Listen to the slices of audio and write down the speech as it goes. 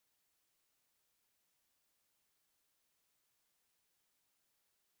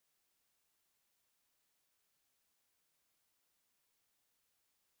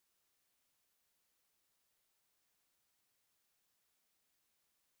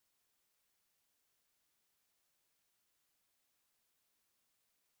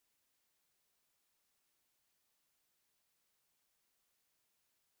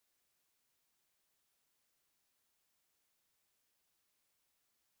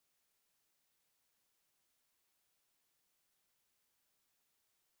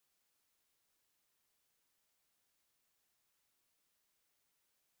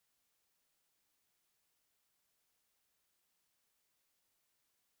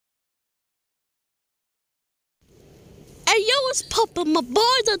yo, it's Papa, my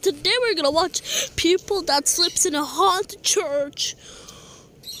boys, and today we're gonna watch people that sleeps in a haunted church.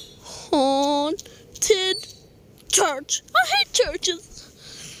 Haunted church. I hate churches.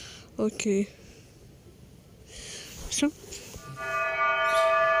 Okay. So. 1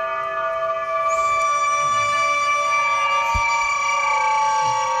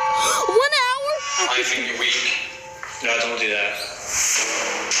 hour? I think you're weak. No, don't do that.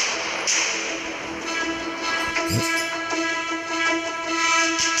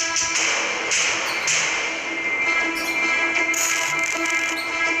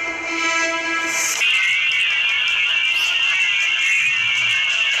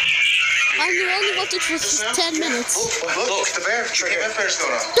 I can only watch it for 10 minutes. Look, the bear. Keep my first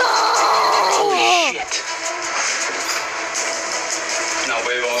going on. Oh, shit. No,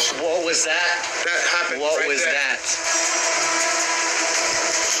 wait, boss. What was that? That happened. What right was there. that?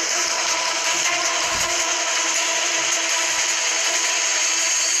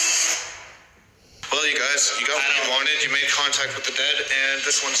 Well, you guys, you got what you wanted. You made contact with the dead, and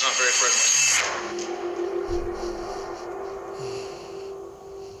this one's not very friendly.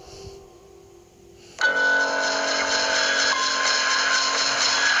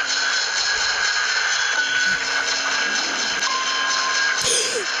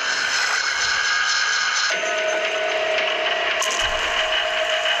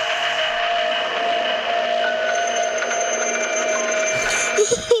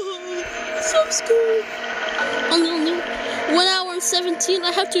 School. Only 1 hour and 17.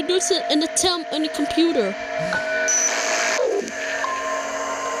 I have to do it in the computer.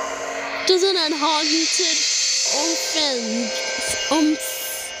 Doesn't that haunted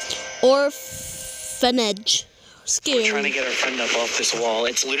orphanage scary? We're trying to get our friend up off this wall.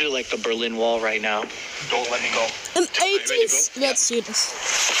 It's literally like the Berlin Wall right now. Don't let me go. 18. Let's do this.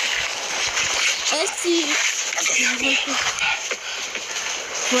 Let's see.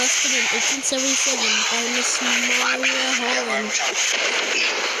 Arrested in 1877 by Miss Maria Holland.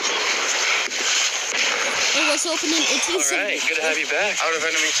 It was opened in 1870. Alright, good to have you back. Out of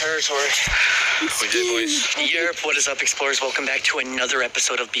enemy territory. We did, boys. Yerp, what is up, explorers? Welcome back to another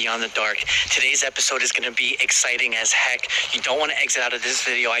episode of Beyond the Dark. Today's episode is going to be exciting as heck. You don't want to exit out of this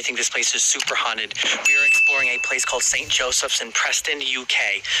video. I think this place is super haunted. We are exploring a place called St. Joseph's in Preston,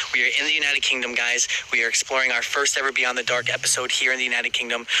 UK. We are in the United Kingdom, guys. We are exploring our first ever Beyond the Dark episode here in the United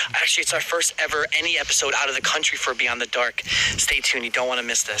Kingdom. Actually, it's our first ever any episode out of the country for Beyond the Dark. Stay tuned. You don't want to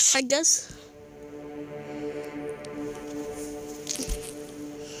miss this. I guess.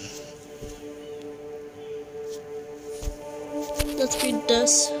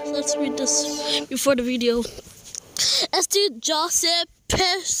 Let's read this before the video. St.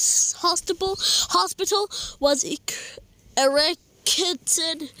 Joseph's Hospital was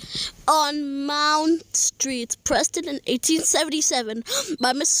erected on Mount Street, Preston in 1877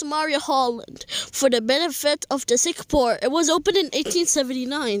 by Miss Maria Holland for the benefit of the sick poor. It was opened in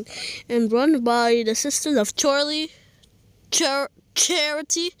 1879 and run by the Sisters of Charity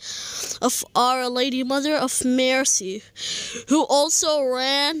of Our Lady Mother of Mercy, who also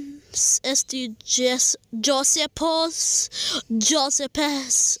ran St. Joseph's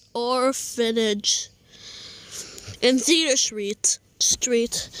Orphanage in Cedar Street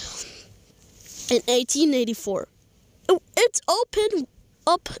in 1884. It opened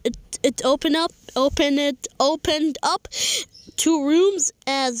up 2 rooms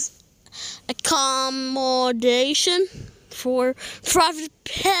as accommodation for private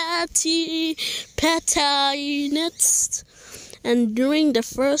patients, and during the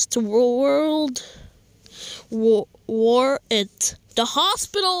First World War, the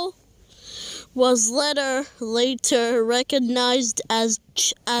hospital was later recognized as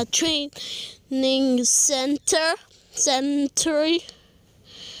a training century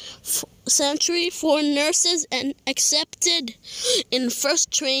for nurses and accepted in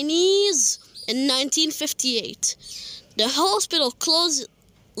first trainees in 1958. The hospital closed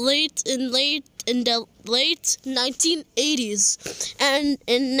late in the late 1980s, and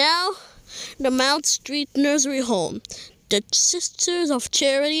now the Mount Street Nursery Home. The Sisters of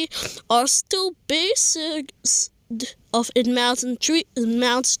Charity are still based in Mount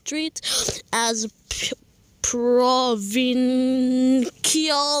Street as Provincial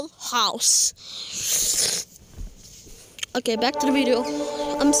House. Okay, back to the video.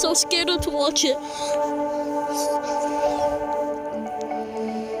 I'm so scared to watch it.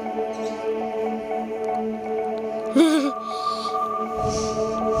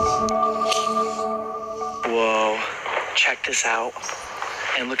 Whoa, check this out.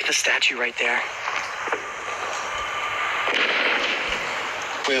 And look at the statue right there.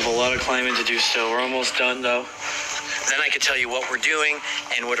 We have a lot of climbing to do still. We're almost done though. Then I could tell you what we're doing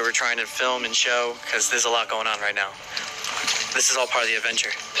and what we're trying to film and show, because there's a lot going on right now. This is all part of the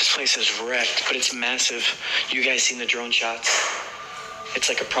adventure. This place is wrecked, but it's massive. You guys seen the drone shots? It's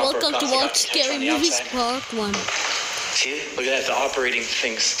like a proper Welcome to Watch Scary Movies Part 1. See? Look at that, the operating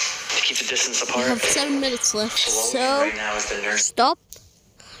things to keep the distance apart. We have 7 minutes left, so right now is the nurse. stop.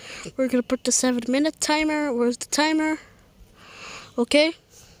 We're gonna put the 7-minute timer. Where's the timer? Okay.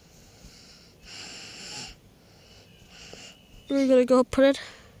 We're gonna go put it.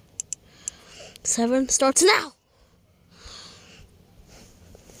 7 starts now.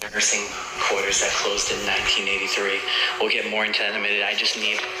 Nursing quarters that closed in 1983. We'll get more into that in a minute. I just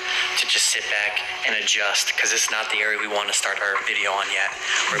need to just sit back and adjust, because it's not the area we want to start our video on yet.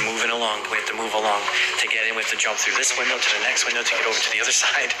 We're moving along. We have to move along. To get in, we have to jump through this window to the next window to get over to the other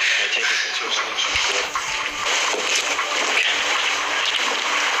side. Take it into a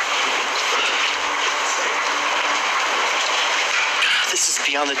This is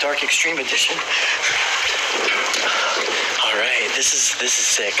Beyond the Dark Extreme Edition. All right, this is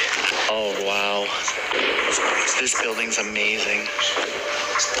sick. Oh wow, this building's amazing.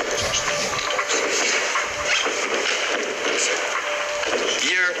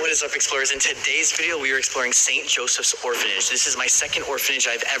 What is up, explorers? In today's video, we are exploring St. Joseph's Orphanage. This is my second orphanage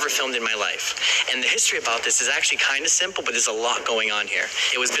I've ever filmed in my life. And the history about this is actually kind of simple, but there's a lot going on here.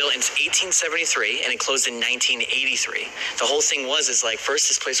 It was built in 1873 and it closed in 1983. The whole thing was first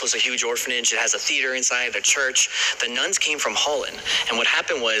this place was a huge orphanage. It has a theater inside, a church. The nuns came from Holland. And what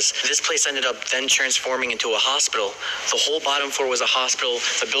happened was this place ended up then transforming into a hospital. The whole bottom floor was a hospital.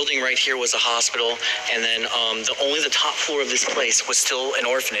 The building right here was a hospital. And then only the top floor of this place was still an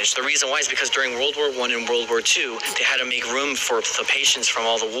orphanage. The reason why is because during World War I and World War II, they had to make room for the patients from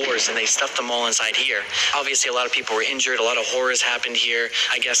all the wars, and they stuffed them all inside here. Obviously, a lot of people were injured. A lot of horrors happened here.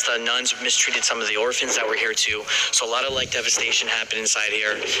 I guess the nuns mistreated some of the orphans that were here too. So a lot of devastation happened inside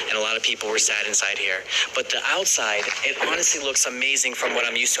here, and a lot of people were sad inside here. But the outside, it honestly looks amazing from what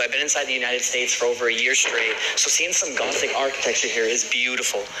I'm used to. I've been inside the United States for over a year straight, so seeing some Gothic architecture here is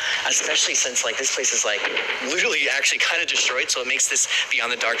beautiful, especially since this place is literally actually kind of destroyed, so it makes this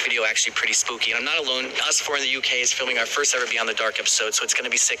Beyond the Dark video actually pretty spooky. And I'm not alone. Us four in the UK is filming our first ever Beyond the Dark episode, so it's going to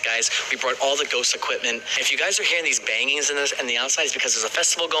be sick, guys. We brought all the ghost equipment. If you guys are hearing these bangings in the outside, it's because there's a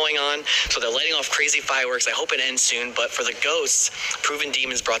festival going on, so they're lighting off crazy fireworks. I hope it ends soon, but for the ghosts, Proven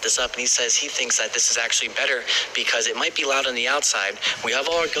Demons brought this up, and he says he thinks that this is actually better because it might be loud on the outside. We have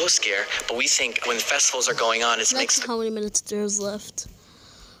all our ghost scare, but we think when festivals are going on, it makes... How many minutes there's left?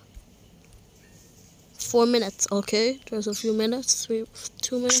 4 minutes, okay? There's a few minutes, 2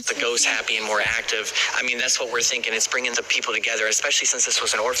 minutes. The ghosts happy and more active. I mean, that's what we're thinking. It's bringing the people together, especially since this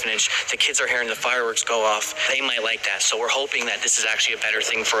was an orphanage. The kids are hearing the fireworks go off. They might like that. So we're hoping that this is actually a better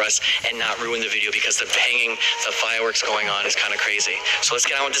thing for us and not ruin the video, because the banging, the fireworks going on is kind of crazy. So let's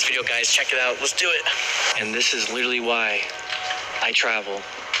get on with this video, guys. Check it out. Let's do it. And this is literally why I travel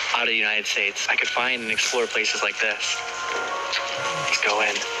out of the United States. I could find and explore places like this. Let's go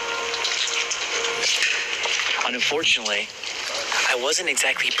in. Unfortunately, I wasn't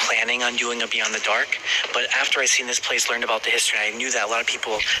exactly planning on doing a Beyond the Dark, but after I seen this place, learned about the history, I knew that a lot of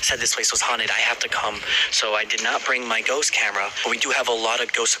people said this place was haunted. I have to come. So I did not bring my ghost camera, but we do have a lot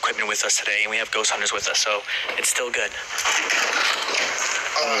of ghost equipment with us today, and we have ghost hunters with us, so it's still good.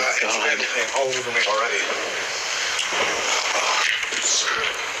 Oh, God. It's all over me already.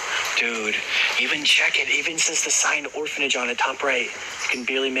 Dude, even check it. Even says the sign orphanage on it, top right. You can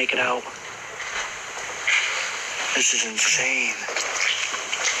barely make it out. This is insane.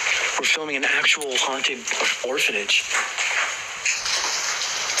 We're filming an actual haunted orphanage.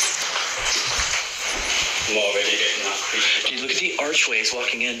 I'm already getting that creepy. Dude, look at the archways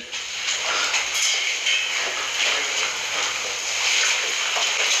walking in.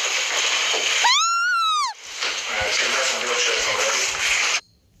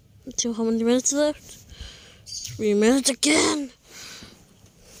 So how many minutes left? 3 minutes again.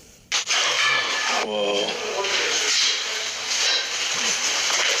 Whoa.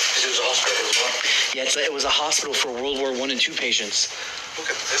 Yeah, it was a hospital for World War I and II patients.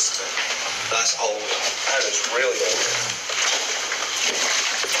 Look at this thing. That's old. That is really old.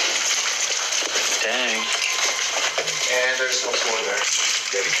 Dang. And there's no floor there.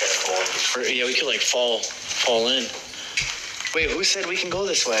 Yeah, be careful. Yeah, we could fall in. Wait, who said we can go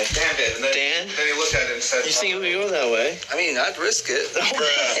this way? Dan did. And then, Dan? Then he looked at it and said, You think we go that way? I mean, I'd risk it. What?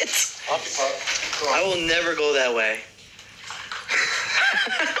 Poppy pop. Come on. I will never go that way.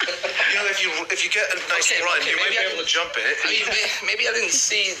 You know, if you get a nice run, you might be able to jump it. I mean, maybe I didn't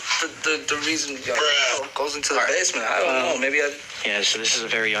see the reason it goes into the basement. I don't know. Maybe I... Yeah, so this is a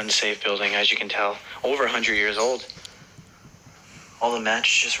very unsafe building, as you can tell. Over 100 years old. All the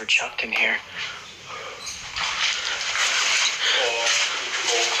mattresses were chucked in here.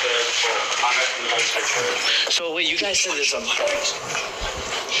 So wait, you guys said there's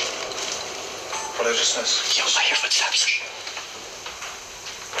Religiousness. Yo, I hear footsteps.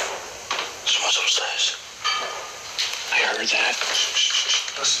 Someone's upstairs. I heard that.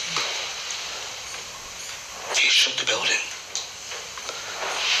 Listen. He shook the building.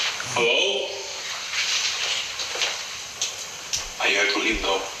 Hello? Hay algo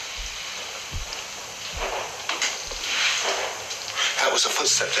lindo. That was a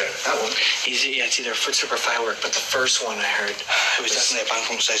footstep there. That one. Yeah, it's either a footstep or firework, but the first one I heard. It was definitely a bang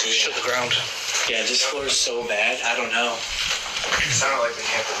from upstairs. He shook the ground. Yeah, this floor is so bad. I don't know. It sounded like they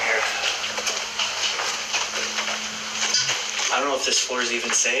came from here. I don't know if this floor is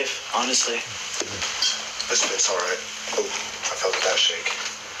even safe, honestly. This bit's alright. Oh, I felt that shake.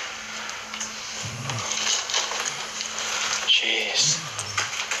 Jeez.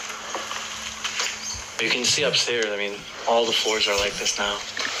 You can see upstairs, I mean, all the floors are like this now.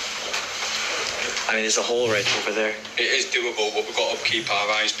 I mean, there's a hole right over there. It is doable, but we've got to keep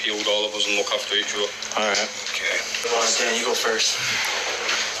our eyes peeled, all of us, and look after each other. All right. Okay. Come on, Dan, you go first.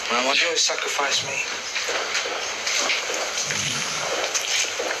 Man, why'd you always sacrifice me?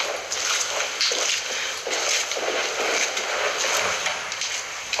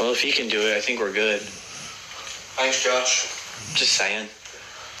 Well, if he can do it, I think we're good. Thanks, Josh. Just saying.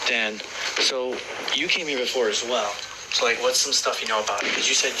 Dan, so you came here before as well. So, like, what's some stuff you know about it? Because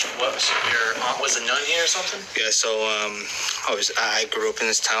you said, what, your aunt was a nun here or something? Yeah, so I grew up in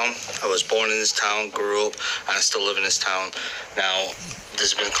this town. I was born in this town, grew up, and I still live in this town. Now,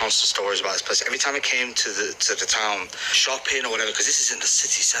 there's been constant stories about this place. Every time I came to the town, shopping or whatever, because this is in the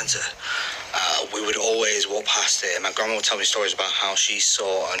city centre, we would always walk past it. And my grandma would tell me stories about how she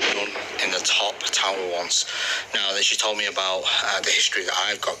saw a nun in the top tower once. Now, then she told me about the history that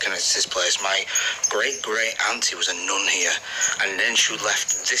I've got connected to this place. My great-great-auntie was a nun here, and then she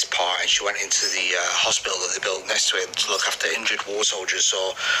left this part and she went into the hospital that they built next to it to look after injured war soldiers.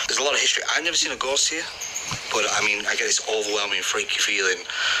 So there's a lot of history. I've never seen a ghost here, but I mean, I get this overwhelming, freaky feeling,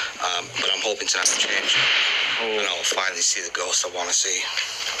 but I'm hoping tonight will change, and I'll finally see the ghost I want to see.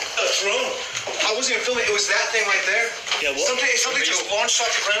 What's wrong? I wasn't even filming. It was that thing right there. Yeah, what? Something just launched off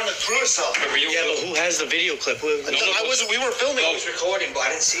the ground and threw itself. Yeah, but who has the video clip? No, I wasn't. We were filming. I was recording, but I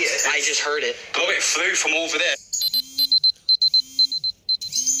didn't see it. I just heard it. Got it through from over there.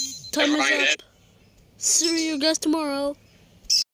 Time is Right up. See you guys tomorrow.